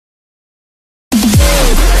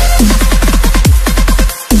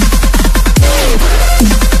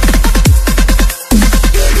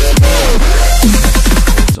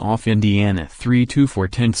off Indiana 3-2 for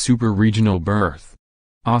 10th Super Regional berth.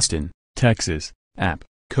 Austin, Texas, App.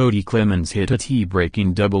 Kody Clemens hit a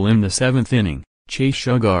tie-breaking double in the 7th inning. Chase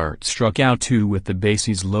Shugart struck out 2 with the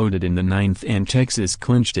bases loaded in the 9th, and Texas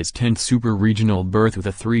clinched its 10th Super Regional berth with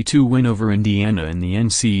a 3-2 win over Indiana in the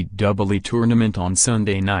NCAA Tournament on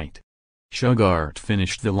Sunday night. Shugart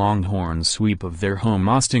finished the Longhorns' sweep of their home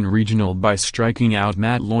Austin Regional by striking out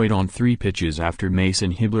Matt Lloyd on 3 pitches after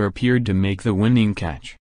Mason Hibbeler appeared to make the winning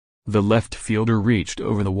catch. The left fielder reached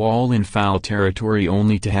over the wall in foul territory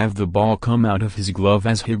only to have the ball come out of his glove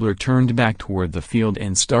as Hibbeler turned back toward the field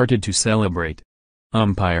and started to celebrate.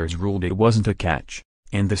 Umpires ruled it wasn't a catch,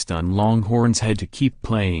 and the stunned Longhorns had to keep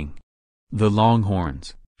playing. The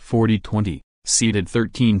Longhorns, 40-20, seeded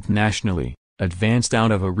 13th nationally, advanced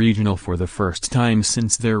out of a regional for the first time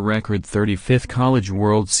since their record 35th College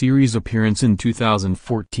World Series appearance in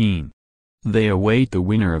 2014. They await the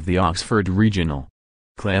winner of the Oxford Regional.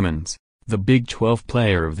 Clemens, the Big 12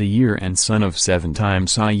 Player of the Year and son of 7-time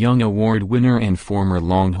Cy Young Award winner and former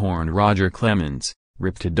Longhorn Roger Clemens,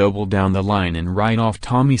 ripped a double down the line and right off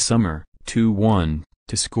Tommy Summer, 2-1,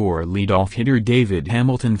 to score leadoff hitter David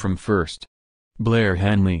Hamilton from first. Blair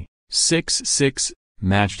Henley, 6-6,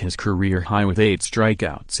 matched his career high with 8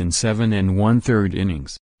 strikeouts in 7 1/3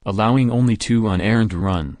 innings, allowing only 2 unearned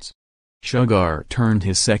runs. Shugart turned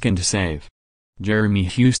his second save. Jeremy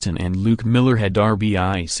Houston and Luke Miller had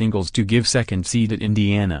RBI singles to give second-seeded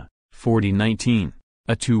Indiana, 40-19,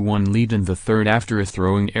 a 2-1 lead in the 3rd after a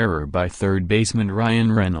throwing error by third baseman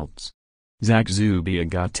Ryan Reynolds. Zach Zubia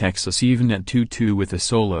got Texas even at 2-2 with a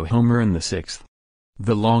solo homer in the 6th.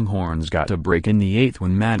 The Longhorns got a break in the 8th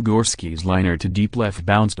when Matt Gorski's liner to deep left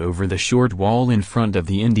bounced over the short wall in front of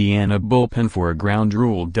the Indiana bullpen for a ground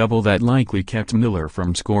rule double that likely kept Miller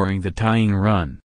from scoring the tying run.